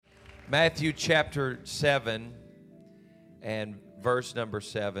Matthew chapter 7 and verse number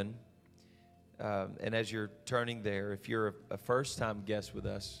 7. And as you're turning there, if you're a first-time guest with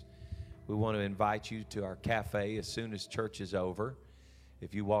us, we want to invite you to our cafe as soon as church is over.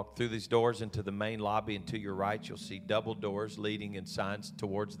 If you walk through these doors into the main lobby and to your right, you'll see double doors leading and signs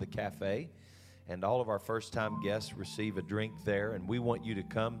towards the cafe. And all of our first-time guests receive a drink there. And we want you to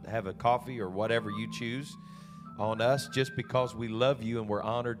come have a coffee or whatever you choose on us just because we love you and we're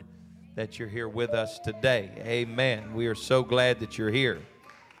honored that you're here with us today. Amen. We are so glad that you're here.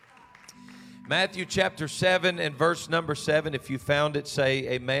 Matthew chapter 7 and verse number 7. If you found it, say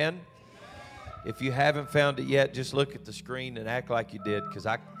amen. If you haven't found it yet, just look at the screen and act like you did, because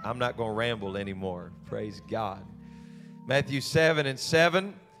I'm not going to ramble anymore. Praise God. Matthew 7 and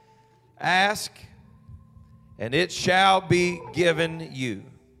 7. Ask, and it shall be given you.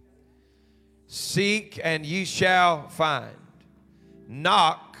 Seek, and ye shall find.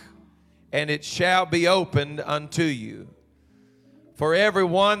 Knock, and it shall be opened unto you. For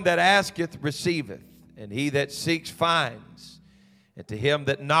everyone that asketh receiveth, and he that seeks finds, and to him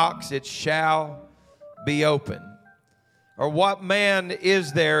that knocks it shall be opened. Or what man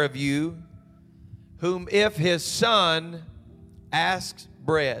is there of you, whom if his son asks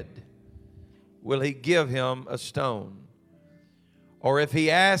bread, will he give him a stone? Or if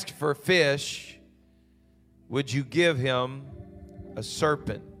he asks for fish, would you give him a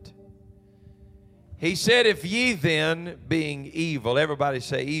serpent? He said, if ye then, being evil, everybody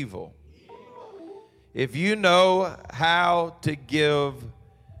say evil. If you know how to give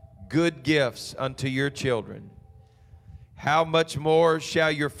good gifts unto your children, how much more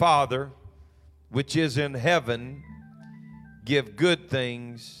shall your Father, which is in heaven, give good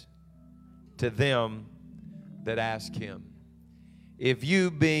things to them that ask him? If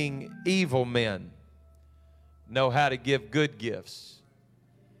you, being evil men, know how to give good gifts,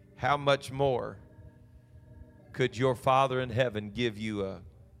 how much more could your Father in heaven give you a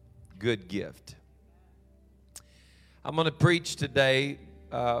good gift? I'm going to preach today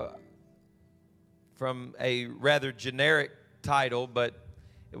from a rather generic title, but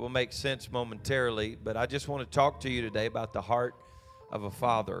it will make sense momentarily. But I just want to talk to you today about the heart of a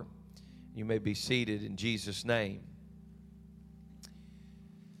father. You may be seated in Jesus' name.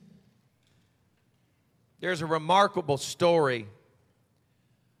 There's a remarkable story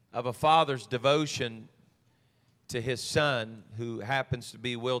of a father's devotion to his son, who happens to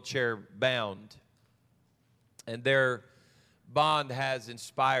be wheelchair bound. And their bond has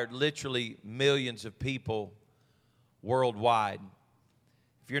inspired literally millions of people worldwide.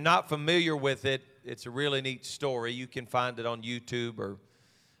 If you're not familiar with it, it's a really neat story. You can find it on YouTube or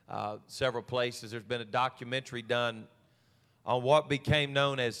several places. There's been a documentary done on what became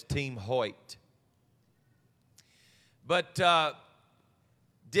known as Team Hoyt. But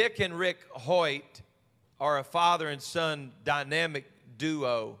Dick and Rick Hoyt are a father and son dynamic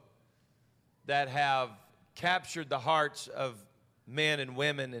duo that have captured the hearts of men and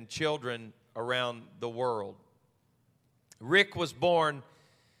women and children around the world. Rick was born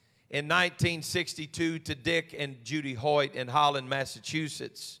in 1962 to Dick and Judy Hoyt in Holland,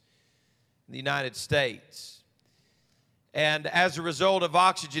 Massachusetts, in the United States. And as a result of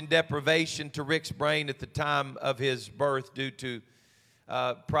oxygen deprivation to Rick's brain at the time of his birth due to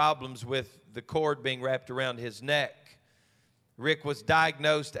problems with the cord being wrapped around his neck, Rick was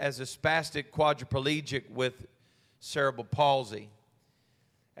diagnosed as a spastic quadriplegic with cerebral palsy.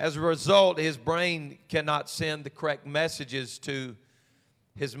 As a result, his brain cannot send the correct messages to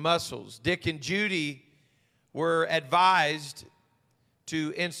his muscles. Dick and Judy were advised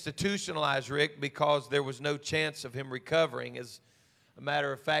to institutionalize Rick because there was no chance of him recovering. As a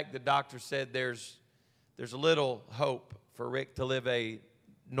matter of fact, the doctor said there's a little hope for Rick to live a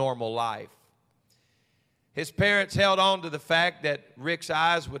normal life. His parents held on to the fact that Rick's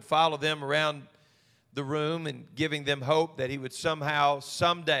eyes would follow them around the room and giving them hope that he would somehow,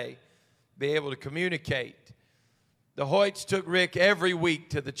 someday, be able to communicate. The Hoyts took Rick every week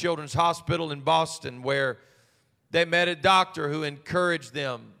to the Children's Hospital in Boston, where they met a doctor who encouraged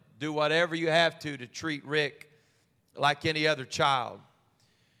them, do whatever you have to treat Rick like any other child.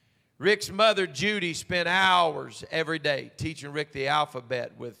 Rick's mother, Judy, spent hours every day teaching Rick the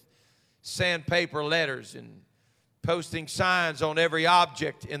alphabet with sandpaper letters and posting signs on every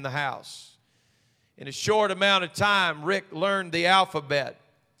object in the house. In a short amount of time, Rick learned the alphabet.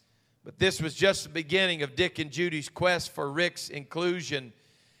 But this was just the beginning of Dick and Judy's quest for Rick's inclusion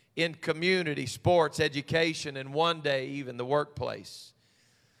in community, sports, education, and one day even the workplace.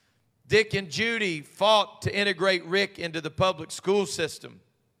 Dick and Judy fought to integrate Rick into the public school system.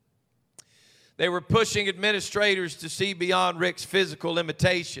 They were pushing administrators to see beyond Rick's physical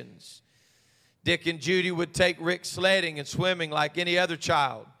limitations Dick and Judy would take Rick sledding and swimming like any other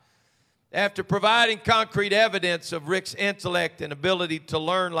child. After providing concrete evidence of Rick's intellect and ability to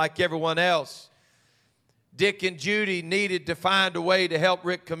learn like everyone else, Dick and Judy needed to find a way to help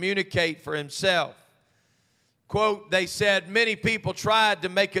Rick communicate for himself. Quote, they said, many people tried to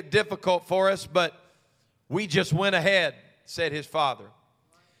make it difficult for us, but we just went ahead, said his father.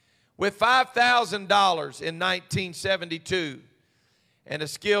 With $5,000 in 1972 and a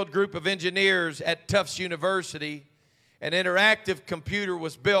skilled group of engineers at Tufts University, an interactive computer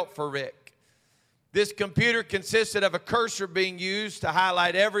was built for Rick. This computer consisted of a cursor being used to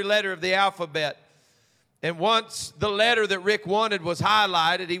highlight every letter of the alphabet. And once the letter that Rick wanted was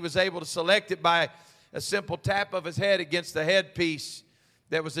highlighted, he was able to select it by a simple tap of his head against the headpiece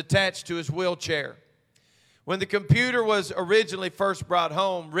that was attached to his wheelchair. When the computer was originally first brought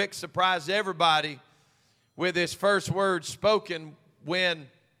home, Rick surprised everybody with his first words spoken when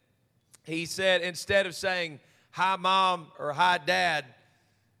he said, instead of saying, hi, Mom, or hi, Dad,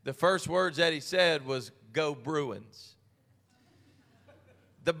 the first words that he said was, go Bruins.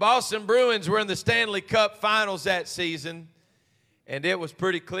 The Boston Bruins were in the Stanley Cup Finals that season, and it was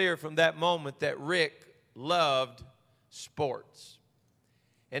pretty clear from that moment that Rick loved sports.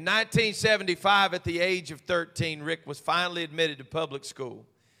 In 1975, at the age of 13, Rick was finally admitted to public school.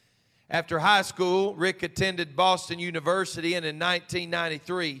 After high school, Rick attended Boston University, and in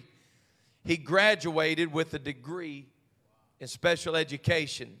 1993, he graduated with a degree in special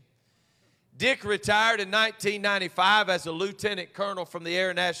education. Dick retired in 1995 as a lieutenant colonel from the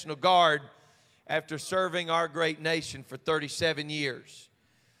Air National Guard after serving our great nation for 37 years.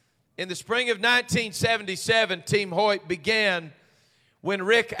 In the spring of 1977, Team Hoyt began when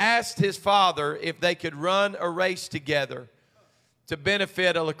Rick asked his father if they could run a race together to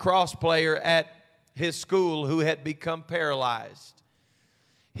benefit a lacrosse player at his school who had become paralyzed.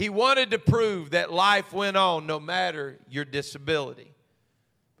 He wanted to prove that life went on no matter your disability.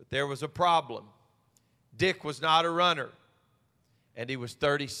 But there was a problem. Dick was not a runner, and he was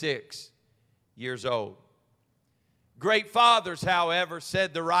 36 years old. Great fathers, however,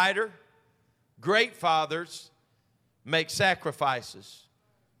 said the writer, great fathers make sacrifices.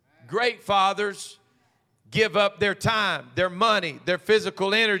 Great fathers give up their time, their money, their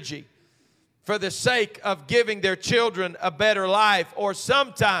physical energy for the sake of giving their children a better life, or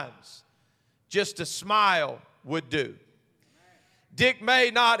sometimes just a smile would do. Dick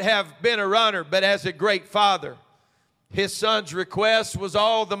may not have been a runner, but as a great father, his son's request was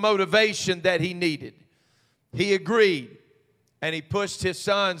all the motivation that he needed. He agreed, and he pushed his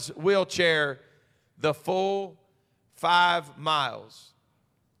son's wheelchair the full 5 miles.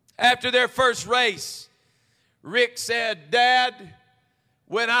 After their first race, Rick said, Dad,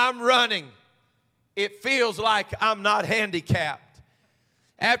 when I'm running, it feels like I'm not handicapped.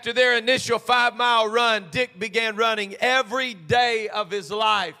 After their initial 5-mile run, Dick began running every day of his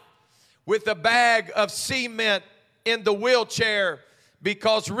life with a bag of cement in the wheelchair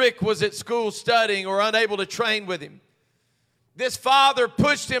because Rick was at school studying or unable to train with him. This father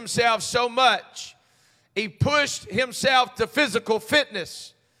pushed himself so much. He pushed himself to physical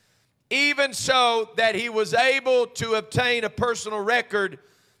fitness, even so that he was able to obtain a personal record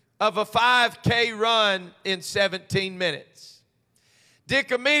of a 5K run in 17 minutes.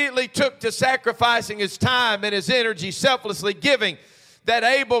 Dick immediately took to sacrificing his time and his energy, selflessly giving that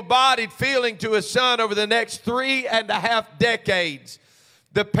able-bodied feeling to his son over the next 3.5 decades.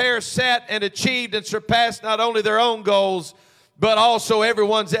 The pair set and achieved and surpassed not only their own goals, but also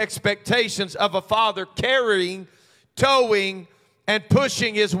everyone's expectations of a father carrying, towing, and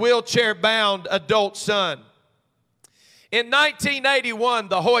pushing his wheelchair-bound adult son. In 1981,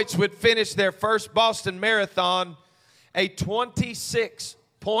 the Hoyts would finish their first Boston Marathon, a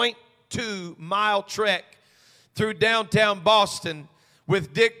 26.2-mile trek through downtown Boston,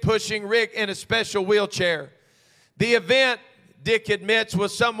 with Dick pushing Rick in a special wheelchair. The event, Dick admits,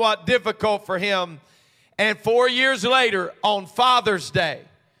 was somewhat difficult for him, and 4 years later, on Father's Day,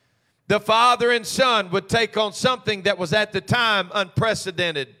 the father and son would take on something that was at the time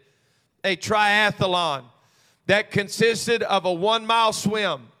unprecedented, a triathlon that consisted of a 1-mile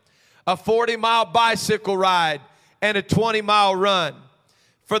swim, a 40-mile bicycle ride, and a 20-mile run.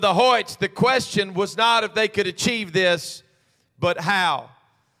 For the Hoyts, the question was not if they could achieve this, but how.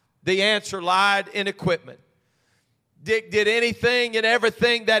 The answer lied in equipment. Dick did anything and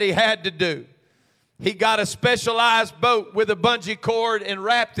everything that he had to do. He got a specialized boat with a bungee cord and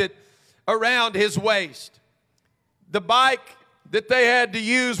wrapped it around his waist. The bike that they had to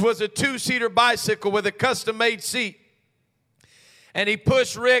use was a 2-seater bicycle with a custom-made seat. And he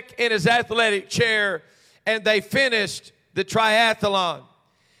pushed Rick in his athletic chair, and they finished the triathlon.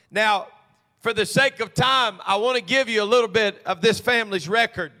 Now, For the sake of time, I want to give you a little bit of this family's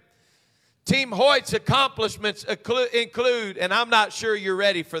record. Team Hoyt's accomplishments include, and I'm not sure you're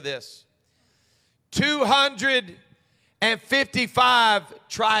ready for this, 255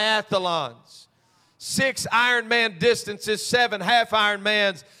 triathlons, 6 Ironman distances, 7 half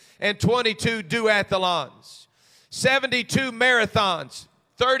Ironmans, and 22 duathlons, 72 marathons,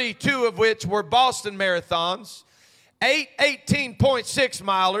 32 of which were Boston marathons, 8 18.6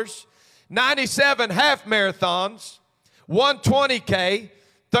 milers, 97 half marathons, 1 20K,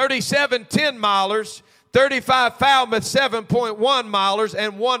 37 10 milers, 35 Falmouth 7.1 milers,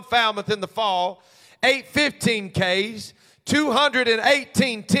 and 1 Falmouth in the fall, 8 15Ks,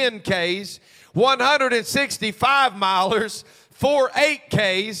 218 10Ks, 165 milers, 4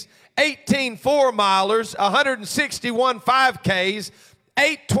 8Ks, 18 4 milers, 161 5Ks,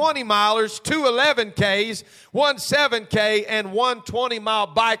 8 20 milers, 2 11Ks, 1 7K, and 1 20-mile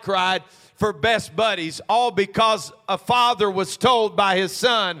bike ride for best buddies, all because a father was told by his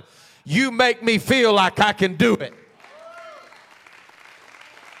son, you make me feel like I can do it.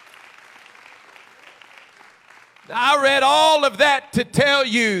 I read all of that to tell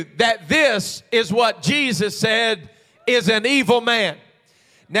you that this is what Jesus said is an evil man.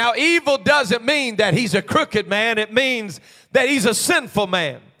 Now, evil doesn't mean that he's a crooked man. It means that he's a sinful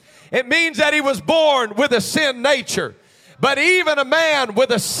man. It means that he was born with a sin nature. But even a man with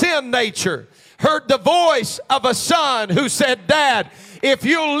a sin nature heard the voice of a son who said, Dad, if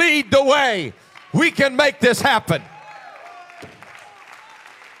you'll lead the way, we can make this happen.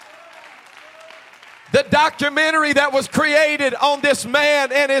 The documentary that was created on this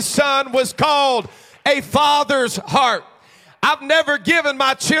man and his son was called A Father's Heart. I've never given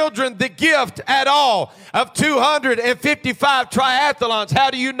my children the gift at all of 255 triathlons.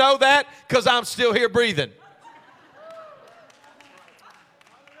 How do you know that? Because I'm still here breathing.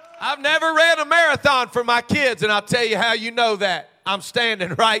 I've never ran a marathon for my kids, and I'll tell you how you know that. I'm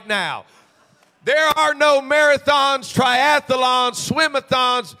standing right now. There are no marathons, triathlons,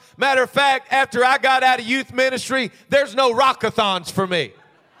 swimathons. Matter of fact, after I got out of youth ministry, there's no rockathons for me.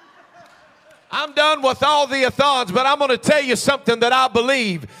 I'm done with all the athons, but I'm going to tell you something that I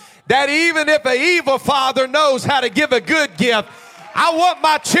believe, that even if an evil father knows how to give a good gift, I want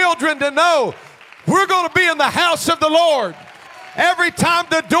my children to know we're going to be in the house of the Lord. Every time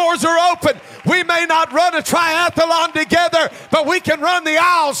the doors are open, we may not run a triathlon together, but we can run the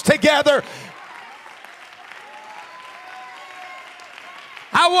aisles together.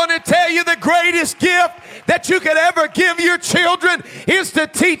 I want to tell you the greatest gift that you could ever give your children is to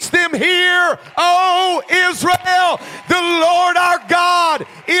teach them, hear, O Israel, the Lord our God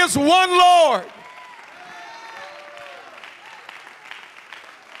is one Lord.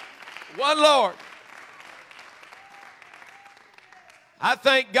 One Lord. I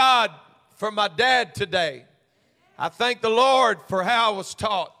thank God for my dad today. I thank the Lord for how I was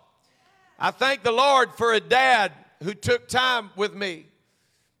taught. I thank the Lord for a dad who took time with me.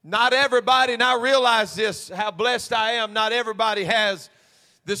 Not everybody, and I realize this, how blessed I am, not everybody has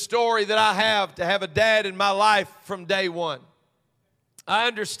the story that I have to have a dad in my life from day one. I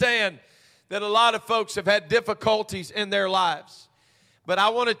understand that a lot of folks have had difficulties in their lives. But I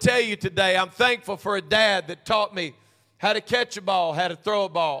want to tell you today, I'm thankful for a dad that taught me how to catch a ball, how to throw a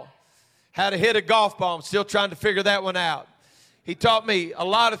ball, how to hit a golf ball. I'm still trying to figure that one out. He taught me a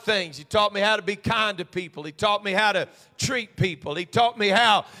lot of things. He taught me how to be kind to people. He taught me how to treat people. He taught me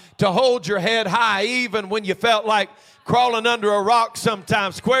how to hold your head high even when you felt like crawling under a rock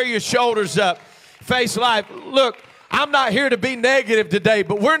sometimes. Square your shoulders up. Face life. Look, I'm not here to be negative today,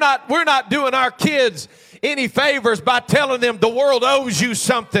 but we're not doing our kids any favors by telling them the world owes you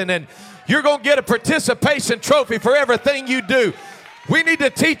something and you're going to get a participation trophy for everything you do. We need to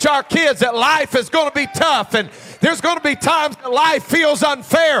teach our kids that life is going to be tough and there's going to be times that life feels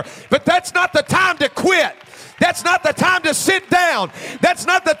unfair, but that's not the time to quit. That's not the time to sit down. That's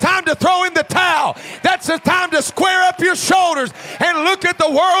not the time to throw in the towel. That's the time to square up your shoulders and look at the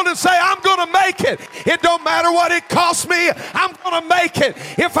world and say, I'm going to make it. It don't matter what it costs me. I'm going to make it.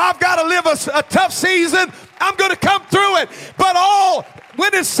 If I've got to live a tough season, I'm going to come through it. But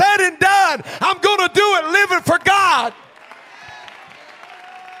when it's said and done, I'm going to do it living for God.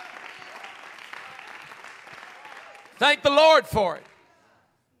 Thank the Lord for it.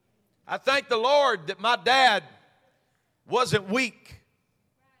 I thank the Lord that my dad wasn't weak.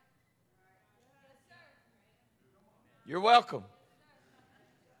 You're welcome.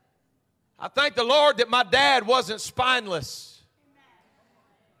 I thank the Lord that my dad wasn't spineless.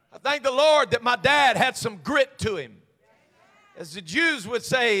 I thank the Lord that my dad had some grit to him. As the Jews would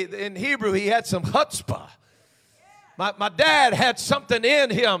say in Hebrew, he had some chutzpah. My dad had something in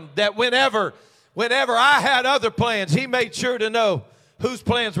him that whenever I had other plans, he made sure to know whose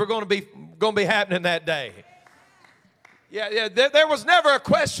plans were going to be happening that day. Yeah. There was never a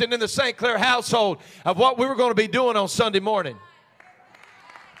question in the St. Clair household of what we were going to be doing on Sunday morning.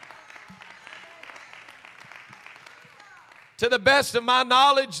 To the best of my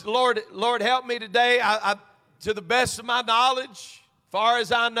knowledge, Lord help me today. To the best of my knowledge, far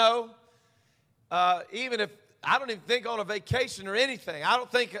as I know, even if I don't even think on a vacation or anything, I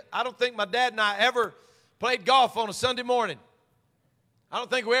don't think my dad and I ever played golf on a Sunday morning. I don't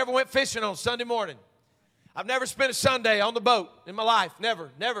think we ever went fishing on Sunday morning. I've never spent a Sunday on the boat in my life.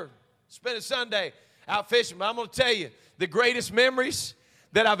 Never spent a Sunday out fishing. But I'm going to tell you, the greatest memories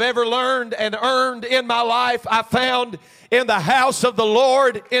that I've ever learned and earned in my life, I found in the house of the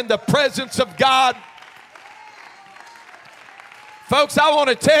Lord, in the presence of God. Folks, I want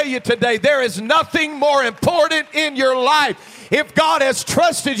to tell you today, there is nothing more important in your life. If God has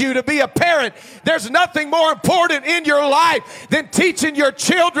trusted you to be a parent, there's nothing more important in your life than teaching your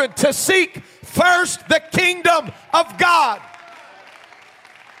children to seek first the kingdom of God.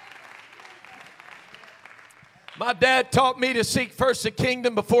 My dad taught me to seek first the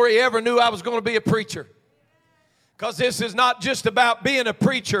kingdom before he ever knew I was going to be a preacher. Because this is not just about being a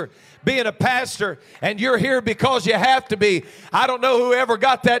preacher, being a pastor, and you're here because you have to be. I don't know whoever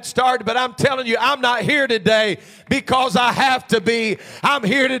got that started, but I'm telling you, I'm not here today because I have to be. I'm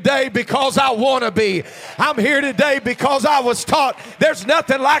here today because I want to be. I'm here today because I was taught there's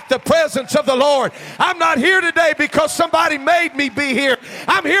nothing like the presence of the Lord. I'm not here today because somebody made me be here.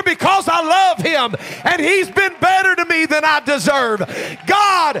 I'm here because I love Him, and He's been better to me than I deserve.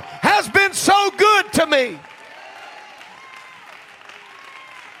 God has been so good to me.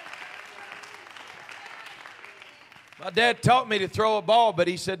 My dad taught me to throw a ball, but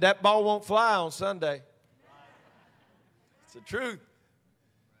he said that ball won't fly on Sunday. It's the truth.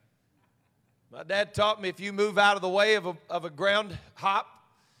 My dad taught me if you move out of the way of a ground hop,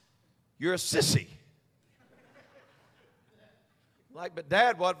 you're a sissy. I'm like, but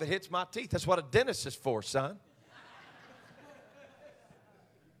Dad, what if it hits my teeth? That's what a dentist is for, son.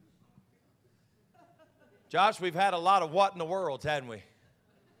 Josh, we've had a lot of what in the world, haven't we?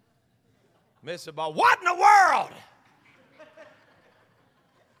 Miss a ball. What in the world?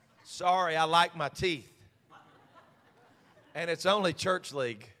 Sorry, I like my teeth. And it's only church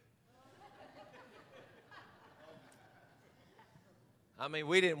league. I mean,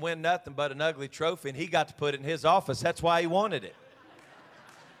 we didn't win nothing but an ugly trophy, and he got to put it in his office. That's why he wanted it.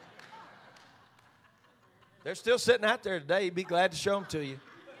 They're still sitting out there today. He'd be glad to show them to you.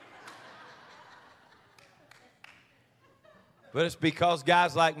 But it's because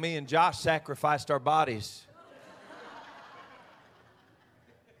guys like me and Josh sacrificed our bodies.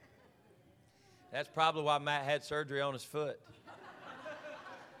 That's probably why Matt had surgery on his foot.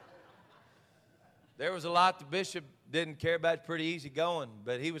 There was a lot the bishop didn't care about. It's pretty easy going,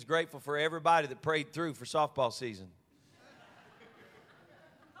 but he was grateful for everybody that prayed through for softball season.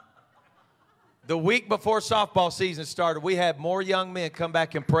 The week before softball season started, we had more young men come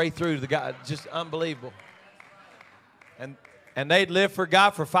back and pray through to the God. Just unbelievable. And they'd live for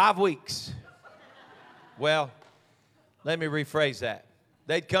God for 5 weeks. Well, let me rephrase that.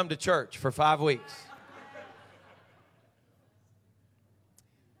 They'd come to church for 5 weeks.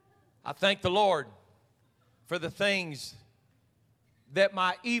 I thank the Lord for the things that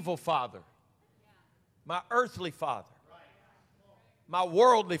my evil father, my earthly father, my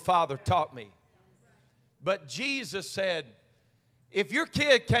worldly father taught me. But Jesus said, if your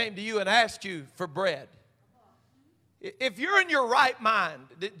kid came to you and asked you for bread, if you're in your right mind,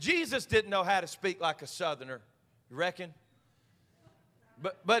 Jesus didn't know how to speak like a southerner, you reckon?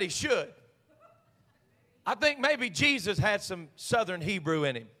 But he should. I think maybe Jesus had some southern Hebrew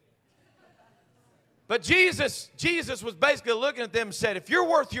in him. But Jesus was basically looking at them and said, if you're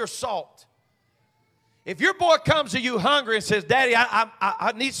worth your salt, if your boy comes to you hungry and says, Daddy,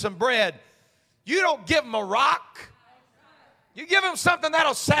 I need some bread, you don't give him a rock. You give him something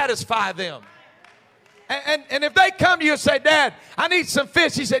that'll satisfy them. And if they come to you and say, Dad, I need some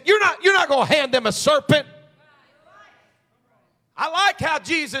fish, he said, you're not going to hand them a serpent. I like how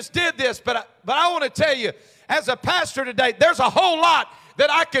Jesus did this, but I want to tell you, as a pastor today, there's a whole lot that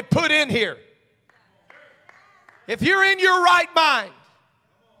I could put in here. If you're in your right mind,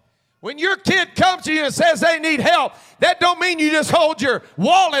 when your kid comes to you and says they need help, that don't mean you just hold your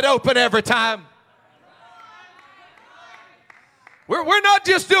wallet open every time. We're not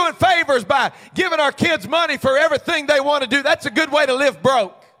just doing favors by giving our kids money for everything they want to do. That's a good way to live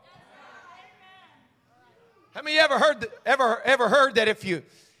broke. How many ever heard that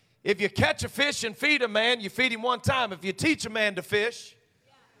If you catch a fish and feed a man, you feed him one time. If you teach a man to fish,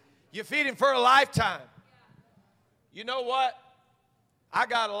 you feed him for a lifetime. You know what? I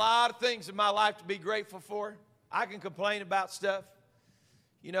got a lot of things in my life to be grateful for. I can complain about stuff.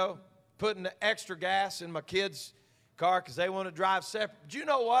 You know, putting the extra gas in my kids' car because they want to drive separate. But you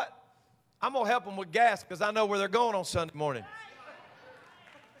know what? I'm going to help them with gas because I know where they're going on Sunday morning.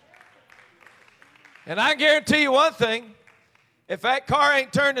 And I guarantee you one thing. If that car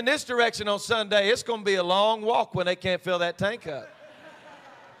ain't turned in this direction on Sunday, it's going to be a long walk when they can't fill that tank up.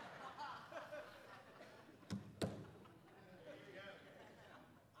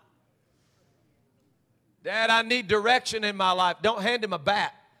 Dad, I need direction in my life. Don't hand him a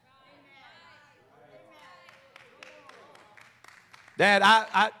bat. Dad,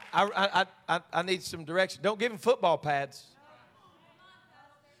 I need some direction. Don't give him football pads.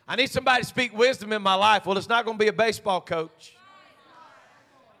 I need somebody to speak wisdom in my life. Well, it's not going to be a baseball coach.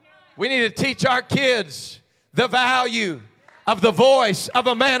 We need to teach our kids the value of the voice of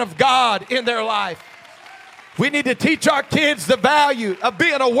a man of God in their life. We need to teach our kids the value of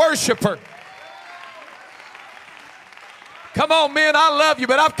being a worshiper. Come on, men, I love you,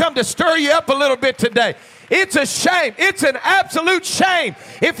 but I've come to stir you up a little bit today. It's a shame. It's an absolute shame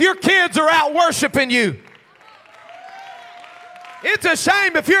if your kids are out worshiping you. It's a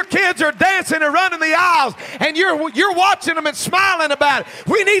shame if your kids are dancing and running the aisles and you're watching them and smiling about it.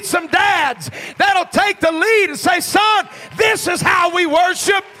 We need some dads that'll take the lead and say, son, this is how we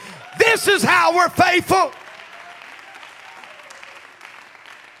worship. This is how we're faithful.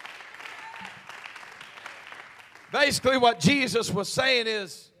 Basically, what Jesus was saying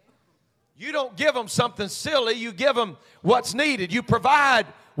is, you don't give them something silly. You give them what's needed. You provide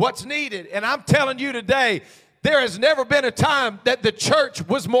what's needed. And I'm telling you today, there has never been a time that the church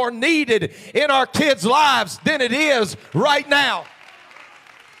was more needed in our kids' lives than it is right now.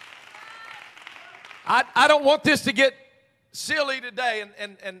 I don't want this to get silly today,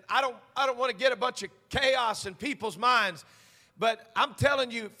 and I don't want to get a bunch of chaos in people's minds. But I'm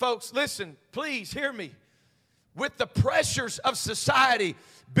telling you, folks, listen, please hear me. With the pressures of society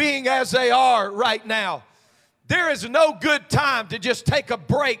being as they are right now, there is no good time to just take a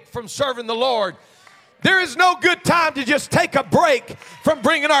break from serving the Lord. There is no good time to just take a break from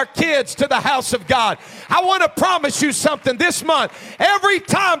bringing our kids to the house of God. I want to promise you something this month. Every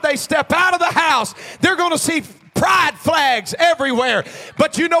time they step out of the house, they're going to see pride flags everywhere.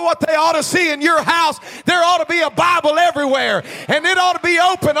 But you know what they ought to see in your house? There ought to be a Bible everywhere. And it ought to be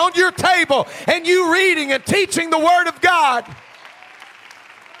open on your table and you reading and teaching the Word of God.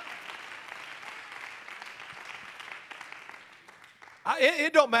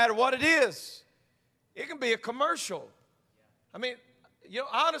 It don't matter what it is. It can be a commercial. I mean, you know,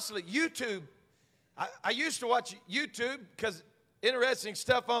 honestly, YouTube, I used to watch YouTube because interesting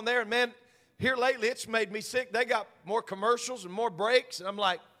stuff on there. And man, here lately, it's made me sick. They got more commercials and more breaks. And I'm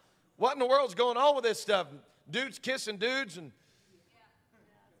like, what in the world's going on with this stuff? Dudes kissing dudes. And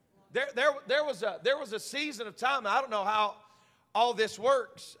there was a season of time. I don't know how all this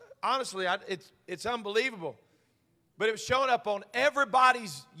works. Honestly, it's unbelievable. But it was showing up on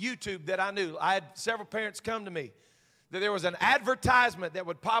everybody's YouTube that I knew. I had several parents come to me that there was an advertisement that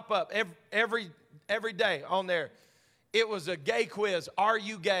would pop up every day on there. It was a gay quiz, are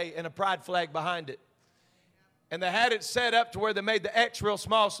you gay, and a pride flag behind it. And they had it set up to where they made the X real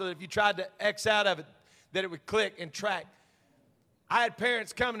small so that if you tried to X out of it, that it would click and track. I had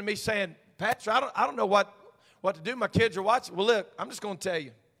parents coming to me saying, Pastor, I don't know what to do. My kids are watching. Well, look, I'm just going to tell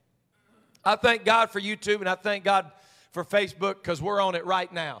you. I thank God for YouTube and I thank God for Facebook because we're on it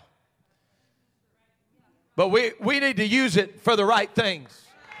right now. But we need to use it for the right things.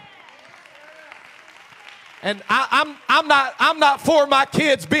 And I'm not for my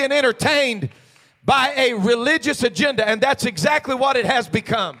kids being entertained by a religious agenda, and that's exactly what it has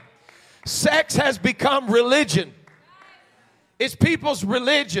become. Sex has become religion. It's people's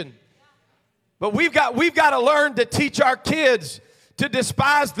religion. But we've got to learn to teach our kids to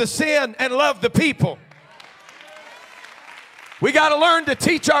despise the sin and love the people. We got to learn to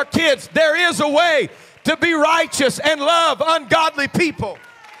teach our kids there is a way to be righteous and love ungodly people.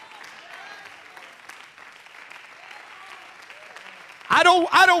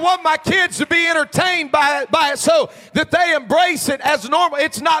 I don't want my kids to be entertained by it so that they embrace it as normal.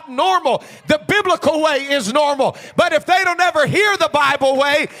 It's not normal. The biblical way is normal. But if they don't ever hear the Bible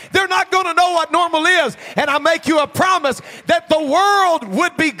way, they're not going to know what normal is. And I make you a promise that the world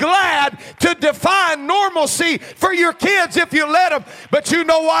would be glad to define normalcy for your kids if you let them. But you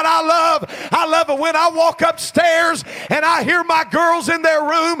know what I love? I love it when I walk upstairs and I hear my girls in their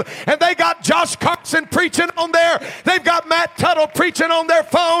room and they got Josh Carson preaching on there. They've got Matt Tuttle preaching preaching on their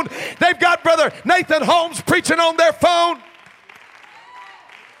phone. They've got Brother Nathan Holmes preaching on their phone.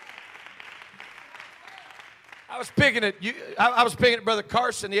 I was picking at Brother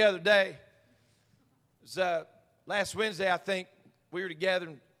Carson the other day. It was last Wednesday, I think. We were together,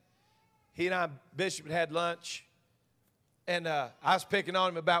 and he and I, Bishop, had lunch. And I was picking on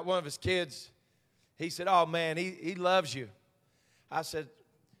him about one of his kids. He said, oh, man, he loves you. I said,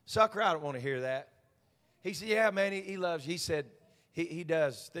 sucker, I don't want to hear that. He said, yeah, man, he loves you. He said, he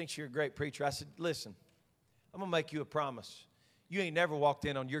does, thinks you're a great preacher. I said, listen, I'm going to make you a promise. You ain't never walked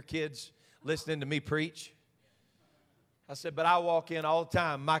in on your kids listening to me preach. I said, but I walk in all the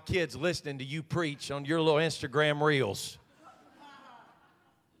time, my kids listening to you preach on your little Instagram reels.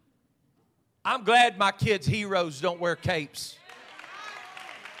 I'm glad my kids' heroes don't wear capes.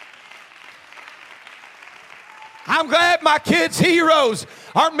 I'm glad my kids' heroes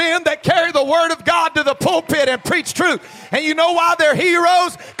are men that carry the word of God to the pulpit and preach truth. And you know why they're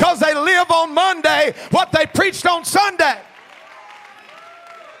heroes? Because they live on Monday what they preached on Sunday.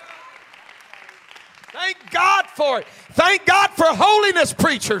 Thank God for it. Thank God for holiness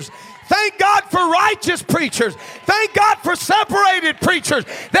preachers. Thank God for righteous preachers. Thank God for separated preachers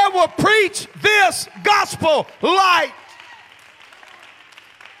that will preach this gospel light.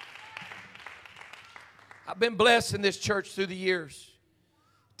 I've been blessed in this church through the years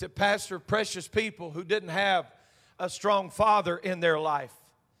to pastor precious people who didn't have a strong father in their life.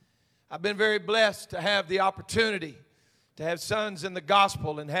 I've been very blessed to have the opportunity to have sons in the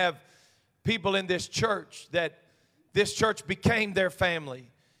gospel and have people in this church that this church became their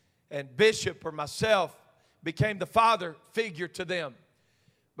family. And Bishop or myself became the father figure to them.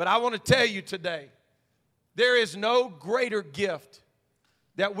 But I want to tell you today, there is no greater gift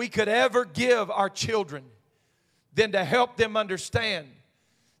that we could ever give our children than to help them understand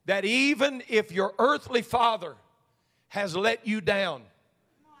that even if your earthly father has let you down,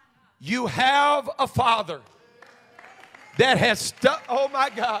 you have a father that has oh my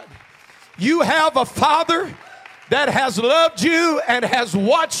God. You have a father that has loved you and has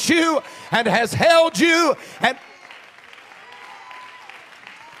watched you and has held you. And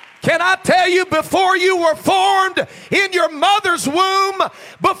can I tell you, before you were formed in your mother's womb,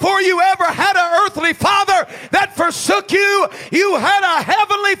 before you ever had an earthly father that forsook you, you had a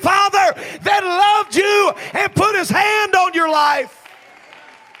heavenly father that loved you and put his hand on your life.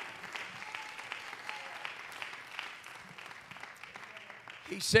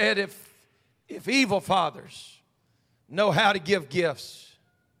 He said, if evil fathers know how to give gifts,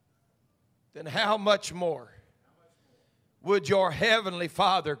 then how much more would your heavenly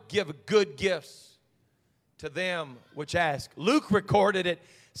Father give good gifts to them which ask? Luke recorded it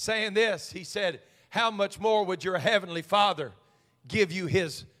saying this. He said, how much more would your heavenly Father give you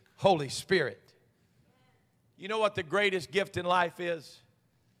his Holy Spirit? You know what the greatest gift in life is?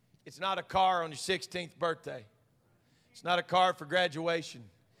 It's not a car on your 16th birthday. It's not a car for graduation.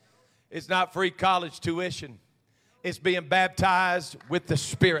 It's not free college tuition. It's being baptized with the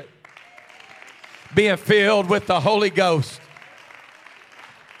Spirit. Being filled with the Holy Ghost.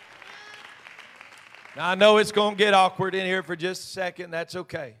 Now, I know it's going to get awkward in here for just a second. That's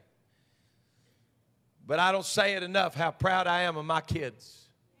okay. But I don't say it enough how proud I am of my kids.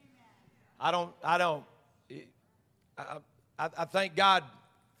 I thank God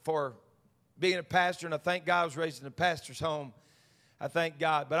for being a pastor, and I thank God I was raised in a pastor's home. I thank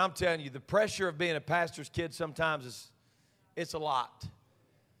God. But I'm telling you, the pressure of being a pastor's kid sometimes it's a lot.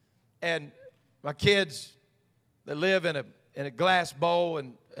 And my kids, they live in a glass bowl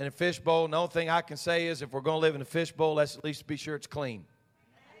and a fish bowl. And the only thing I can say is if we're going to live in a fish bowl, let's at least be sure it's clean.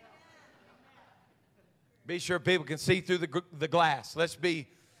 Be sure people can see through the glass. Let's be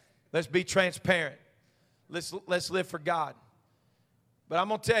transparent. Let's live for God. But I'm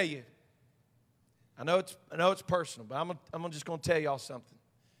going to tell you, I know it's personal, but I'm just going to tell y'all something.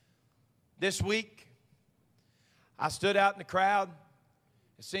 This week, I stood out in the crowd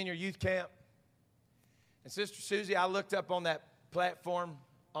at senior youth camp. And Sister Susie, I looked up on that platform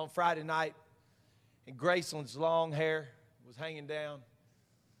on Friday night, and Graceland's long hair was hanging down.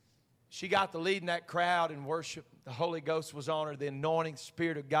 She got to lead in that crowd in worship. The Holy Ghost was on her, the anointing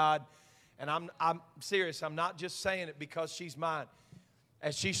Spirit of God. And I'm serious. I'm not just saying it because she's mine.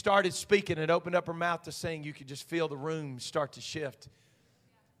 As she started speaking and opened up her mouth to sing, you could just feel the room start to shift.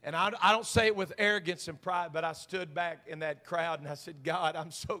 And I don't say it with arrogance and pride, but I stood back in that crowd and I said, God, I'm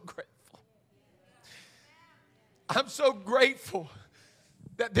so grateful. I'm so grateful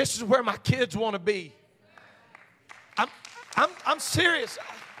that this is where my kids want to be. I'm serious.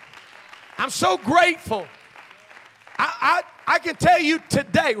 I'm so grateful. I can tell you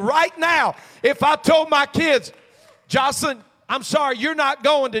today, right now, if I told my kids, Jocelyn, I'm sorry, you're not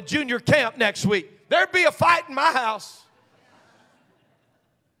going to junior camp next week. There'd be a fight in my house.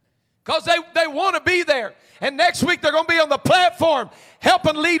 Because they want to be there. And next week they're going to be on the platform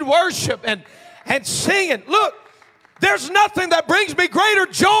helping lead worship and singing. Look, there's nothing that brings me greater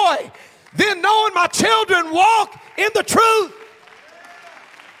joy than knowing my children walk in the truth.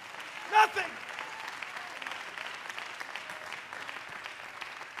 Nothing.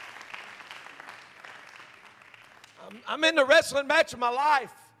 I'm in the wrestling match of my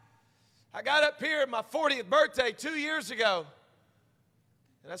life. I got up here on my 40th birthday 2 years ago.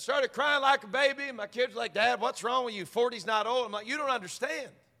 And I started crying like a baby. And my kids were like, Dad, what's wrong with you? 40's not old. I'm like, you don't understand.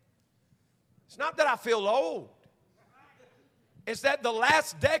 It's not that I feel old. It's that the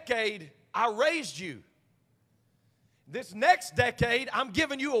last decade I raised you. This next decade, I'm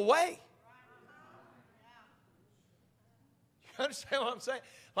giving you away. You understand what I'm saying?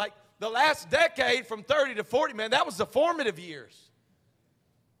 Like the last decade from 30 to 40, man, that was the formative years.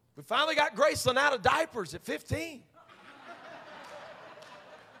 We finally got Graceland out of diapers at 15.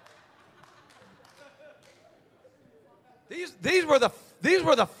 These were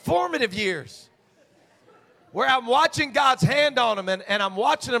the formative years where I'm watching God's hand on them and I'm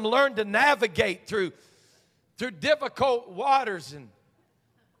watching them learn to navigate through difficult waters. And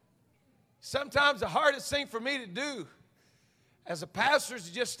sometimes the hardest thing for me to do as a pastor is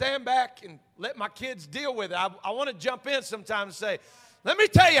to just stand back and let my kids deal with it. I want to jump in sometimes and say, let me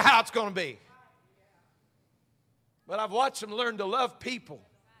tell you how it's going to be. But I've watched them learn to love people,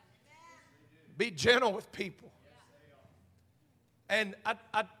 be gentle with people. And I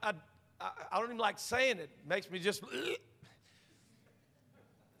don't even like saying it. It makes me just...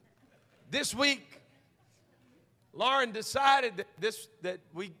 This week, Lauren decided that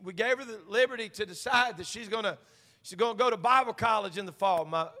we gave her the liberty to decide that she's gonna go to Bible college in the fall.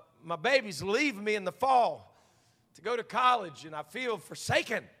 My baby's leaving me in the fall to go to college, and I feel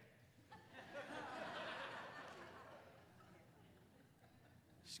forsaken.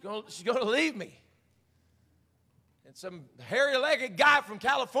 She's gonna leave me. And some hairy-legged guy from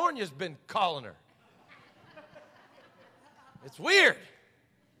California has been calling her. It's weird.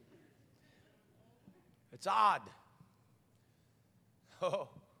 It's odd. Oh.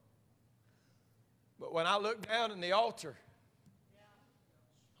 But when I look down in the altar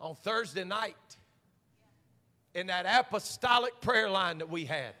on Thursday night in that apostolic prayer line that we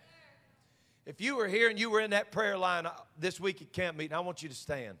had, if you were here and you were in that prayer line this week at camp meeting, I want you to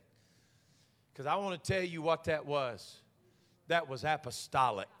stand. Because I want to tell you what that was. That was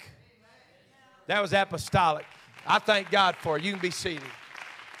apostolic. That was apostolic. I thank God for it. You can be seated.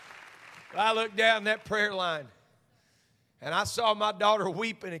 I looked down that prayer line, and I saw my daughter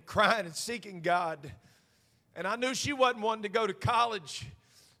weeping and crying and seeking God. And I knew she wasn't wanting to go to college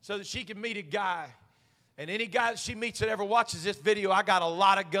so that she could meet a guy. And any guy that she meets that ever watches this video, I got a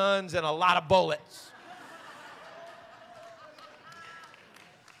lot of guns and a lot of bullets.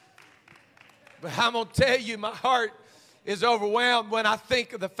 But I'm going to tell you, my heart is overwhelmed when I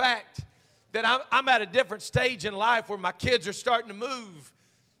think of the fact that I'm at a different stage in life where my kids are starting to move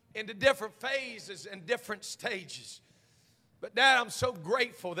into different phases and different stages. But Dad, I'm so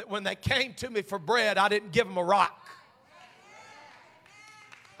grateful that when they came to me for bread, I didn't give them a rock.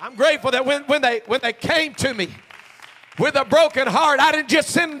 I'm grateful that when they came to me with a broken heart, I didn't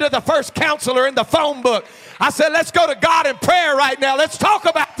just send them to the first counselor in the phone book. I said, let's go to God in prayer right now. Let's talk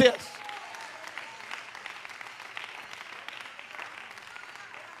about this.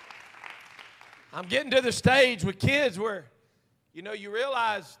 I'm getting to the stage with kids where, you know, you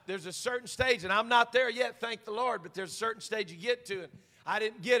realize there's a certain stage, and I'm not there yet, thank the Lord, but there's a certain stage you get to. And I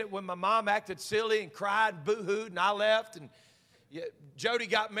didn't get it when my mom acted silly and cried and boo-hooed, and I left. And Jody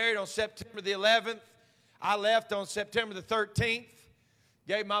got married on September the 11th. I left on September the 13th.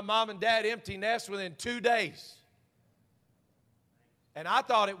 Gave my mom and dad empty nest within 2 days. And I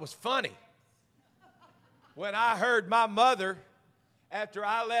thought it was funny when I heard my mother, after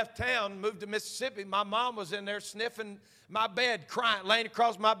I left town, moved to Mississippi, my mom was in there sniffing my bed, crying, laying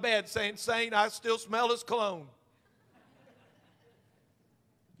across my bed, saying, Saint, I still smell his cologne.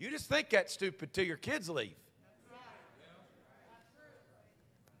 You just think that's stupid till your kids leave.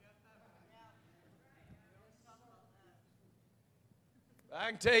 I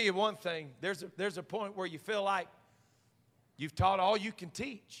can tell you one thing. There's a point where you feel like you've taught all you can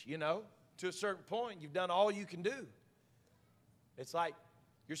teach, you know. To a certain point, you've done all you can do. It's like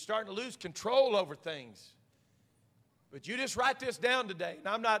you're starting to lose control over things. But you just write this down today. And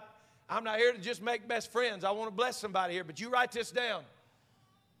I'm not here to just make best friends. I want to bless somebody here, but you write this down.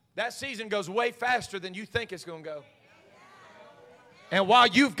 That season goes way faster than you think it's going to go. And while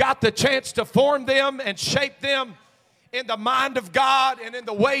you've got the chance to form them and shape them in the mind of God and in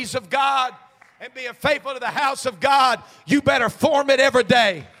the ways of God and being faithful to the house of God, you better form it every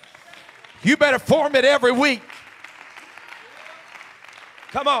day. You better form it every week.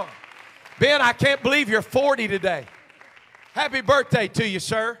 Come on. Ben, I can't believe you're 40 today. Happy birthday to you,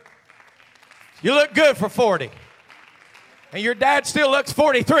 sir. You look good for 40. And your dad still looks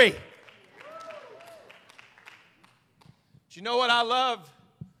 43. But you know what I love?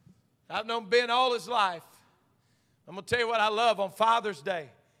 I've known Ben all his life. I'm going to tell you what I love on Father's Day.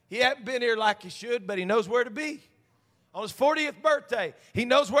 He hasn't been here like he should, but he knows where to be. On his 40th birthday, he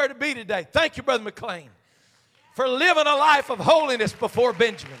knows where to be today. Thank you, Brother McLean, for living a life of holiness before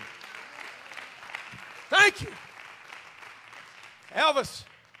Benjamin. Thank you. Elvis,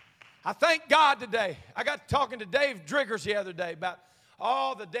 I thank God today. I got talking to Dave Driggers the other day about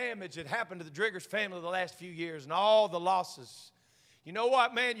all the damage that happened to the Driggers family the last few years and all the losses. You know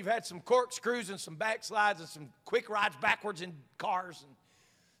what, man? You've had some corkscrews and some backslides and some quick rides backwards in cars. And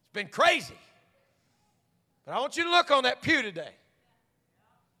it's been crazy. But I want you to look on that pew today.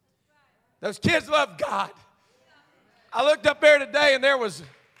 Those kids love God. I looked up there today and there was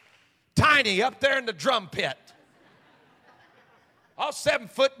Tiny up there in the drum pit. All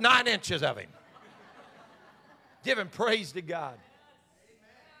 7'9" of him. Giving praise to God.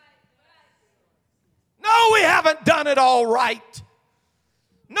 No, we haven't done it all right.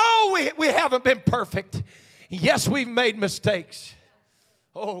 No, we haven't been perfect. Yes, we've made mistakes.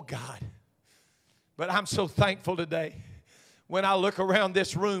 Oh, God. But I'm so thankful today when I look around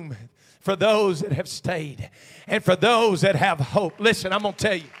this room for those that have stayed and for those that have hope. Listen, I'm going to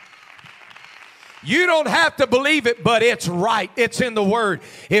tell you. You don't have to believe it, but it's right. It's in the Word.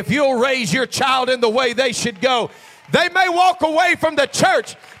 If you'll raise your child in the way they should go, they may walk away from the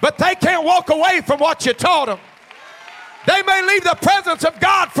church, but they can't walk away from what you taught them. They may leave the presence of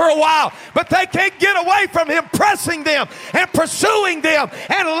God for a while, but they can't get away from Him pressing them and pursuing them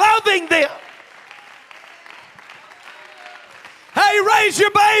and loving them. Hey, raise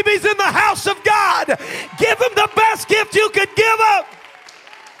your babies in the house of God. Give them the best gift you could give them.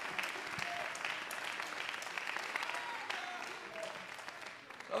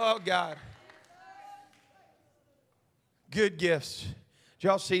 Oh, God. Good gifts. Did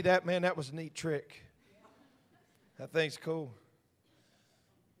y'all see that, man? That was a neat trick. That thing's cool.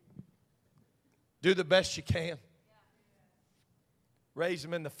 Do the best you can. Raise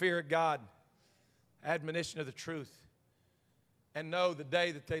them in the fear of God. Admonition of the truth. And know the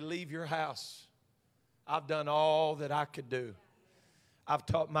day that they leave your house, I've done all that I could do. I've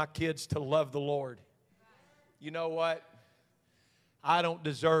taught my kids to love the Lord. You know what? I don't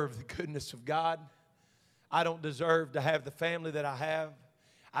deserve the goodness of God. I don't deserve to have the family that I have.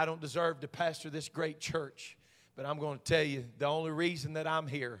 I don't deserve to pastor this great church. But I'm going to tell you, the only reason that I'm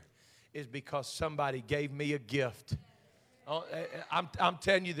here is because somebody gave me a gift. I'm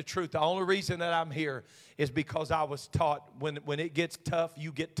telling you the truth. The only reason that I'm here is because I was taught when it gets tough,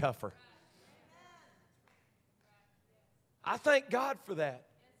 you get tougher. I thank God for that.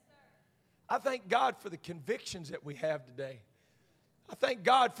 I thank God for the convictions that we have today. I thank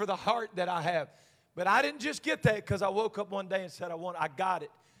God for the heart that I have. But I didn't just get that because I woke up one day and said I got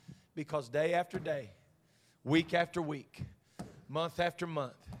it. Because day after day, week after week, month after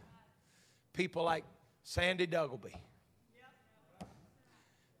month, people like Sandy Duggleby,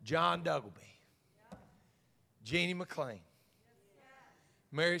 John Duggleby, Jeannie McLean,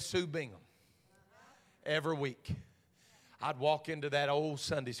 Mary Sue Bingham, every week, I'd walk into that old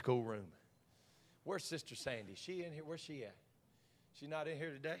Sunday school room. Where's Sister Sandy? Is she in here? Where's she at? She not in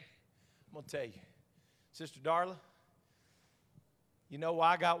here today? I'm going to tell you. Sister Darla, you know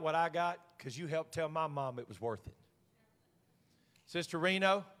why I got what I got? Because you helped tell my mom it was worth it. Sister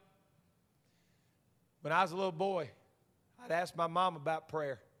Reno, when I was a little boy, I'd ask my mom about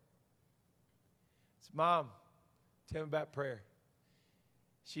prayer. I said, Mom, tell me about prayer.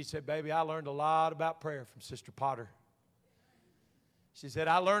 She said, baby, I learned a lot about prayer from Sister Potter. She said,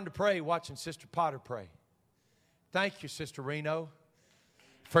 I learned to pray watching Sister Potter pray. Thank you, Sister Reno,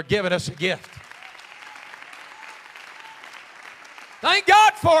 for giving us a gift. Thank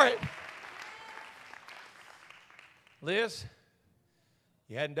God for it. Liz,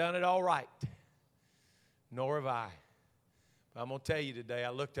 you hadn't done it all right, nor have I. But I'm going to tell you today, I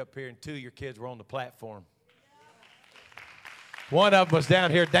looked up here and two of your kids were on the platform. One of them was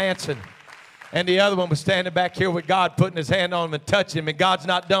down here dancing, and the other one was standing back here with God, putting his hand on him and touching him, and God's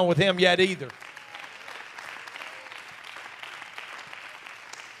not done with him yet either.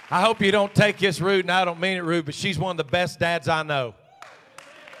 I hope you don't take this rude, and I don't mean it rude, but she's one of the best dads I know.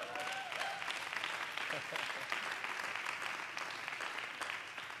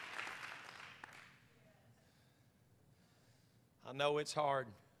 know it's hard.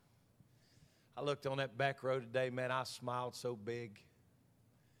 I looked on that back row today, man, I smiled so big.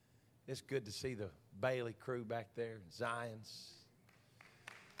 It's good to see the Bailey crew back there, Zion's.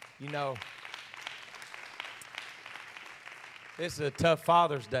 You know, this is a tough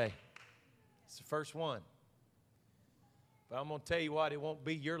Father's Day. It's the first one. But I'm going to tell you what, it won't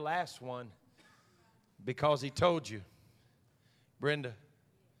be your last one because He told you. Brenda,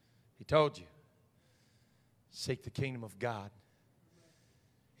 He told you. Seek the kingdom of God.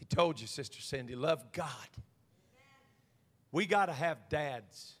 He told you, Sister Cindy, love God. We got to have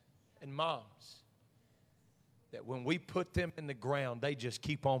dads and moms that when we put them in the ground, they just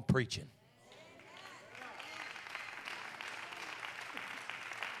keep on preaching.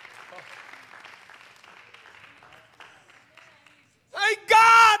 Thank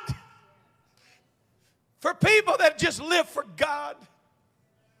God for people that just live for God.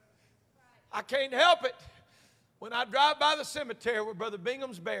 I can't help it. When I drive by the cemetery where Brother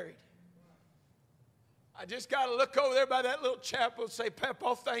Bingham's buried, I just got to look over there by that little chapel and say,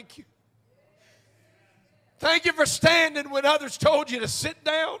 Papa, thank you. Thank you for standing when others told you to sit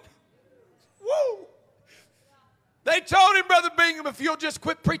down. Woo! They told him, Brother Bingham, if you'll just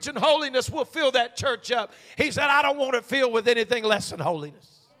quit preaching holiness, we'll fill that church up. He said, I don't want it filled with anything less than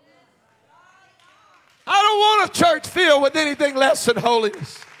holiness. I don't want a church filled with anything less than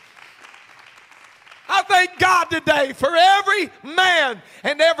holiness. I thank God today for every man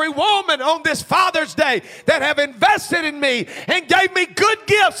and every woman on this Father's Day that have invested in me and gave me good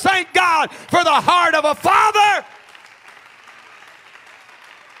gifts. Thank God for the heart of a father.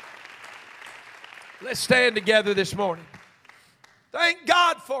 Let's stand together this morning. Thank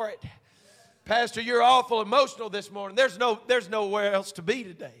God for it. Pastor, you're awful emotional this morning. There's nowhere else to be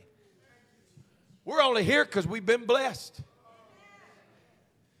today. We're only here because we've been blessed.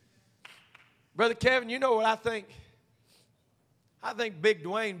 Brother Kevin, you know what I think? I think Big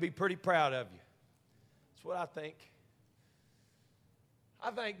Dwayne would be pretty proud of you. That's what I think.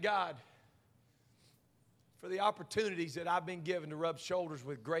 I thank God for the opportunities that I've been given to rub shoulders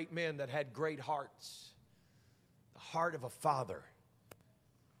with great men that had great hearts. The heart of a father.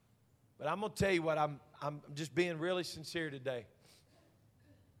 But I'm going to tell you what, I'm just being really sincere today.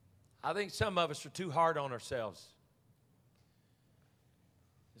 I think some of us are too hard on ourselves.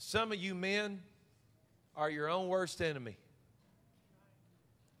 Some of you men are your own worst enemy.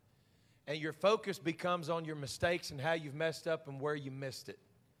 And your focus becomes on your mistakes and how you've messed up and where you missed it.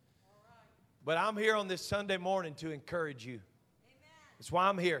 But I'm here on this Sunday morning to encourage you. That's why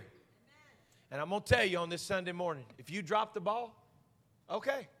I'm here. And I'm going to tell you on this Sunday morning, if you dropped the ball,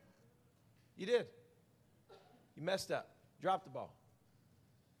 okay. You did. You messed up. Dropped the ball.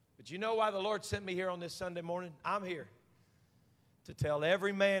 But you know why the Lord sent me here on this Sunday morning? I'm here to tell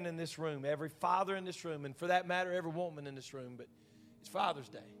every man in this room, every father in this room, and for that matter, every woman in this room, but it's Father's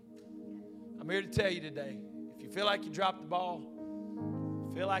Day. I'm here to tell you today, if you feel like you dropped the ball,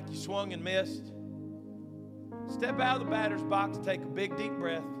 feel like you swung and missed, step out of the batter's box, take a big, deep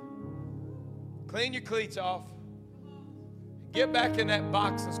breath, clean your cleats off, get back in that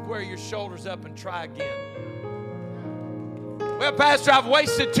box and square your shoulders up and try again. Well, Pastor, I've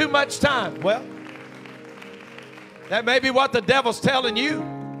wasted too much time. Well, that may be what the devil's telling you.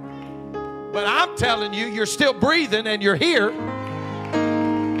 But I'm telling you, you're still breathing and you're here.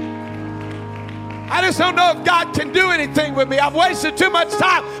 I just don't know if God can do anything with me. I've wasted too much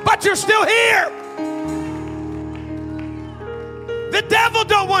time, but you're still here. The devil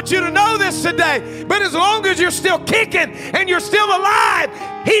don't want you to know this today. But as long as you're still kicking and you're still alive,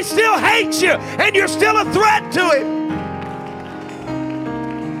 he still hates you and you're still a threat to him.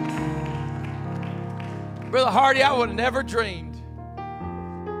 Brother Hardy, I would have never dreamed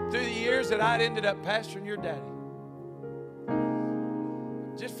through the years that I'd ended up pastoring your daddy.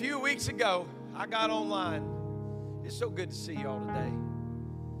 Just a few weeks ago, I got online. It's so good to see you all today.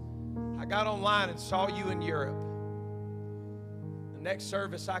 I got online and saw you in Europe. The next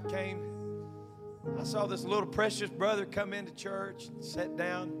service I came, I saw this little precious brother come into church and sit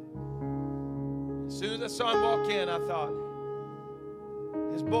down. As soon as I saw him walk in, I thought,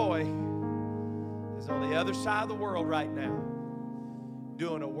 his boy is on the other side of the world right now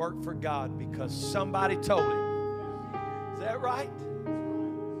doing a work for God because somebody told him. Is that right?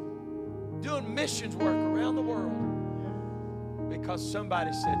 Doing missions work around the world because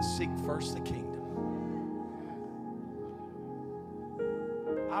somebody said, seek first the kingdom.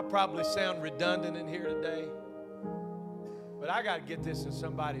 I probably sound redundant in here today, but I got to get this in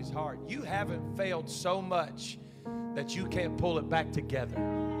somebody's heart. You haven't failed so much that you can't pull it back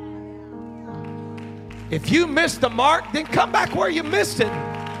together. If you missed the mark, then come back where you missed it.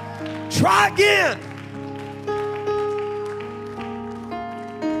 Try again.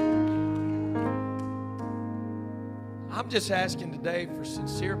 just asking today for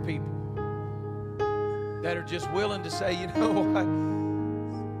sincere people that are just willing to say, you know what?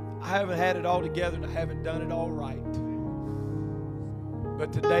 I haven't had it all together and I haven't done it all right.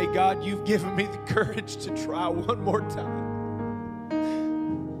 But today, God, you've given me the courage to try one more time.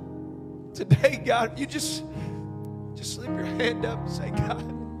 Today, God, you just slip your hand up and say, God,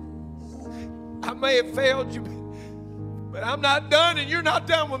 I may have failed you, but I'm not done and you're not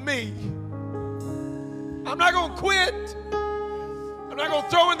done with me. I'm not going to quit. I'm not going to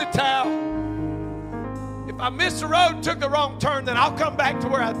throw in the towel. If I missed the road and took the wrong turn, then I'll come back to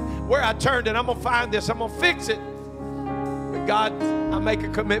where I turned and I'm going to find this. I'm going to fix it. But God, I make a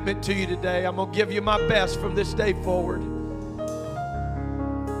commitment to you today. I'm going to give you my best from this day forward.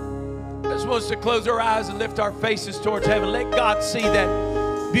 I just want us to close our eyes and lift our faces towards heaven. Let God see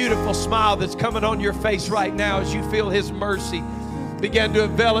that beautiful smile that's coming on your face right now as you feel His mercy begin to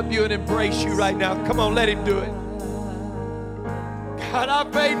envelop you and embrace you right now. Come on, let Him do it. God,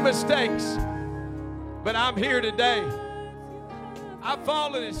 I've made mistakes, but I'm here today. I've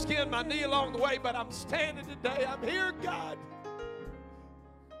fallen and skinned my knee along the way, but I'm standing today. I'm here, God.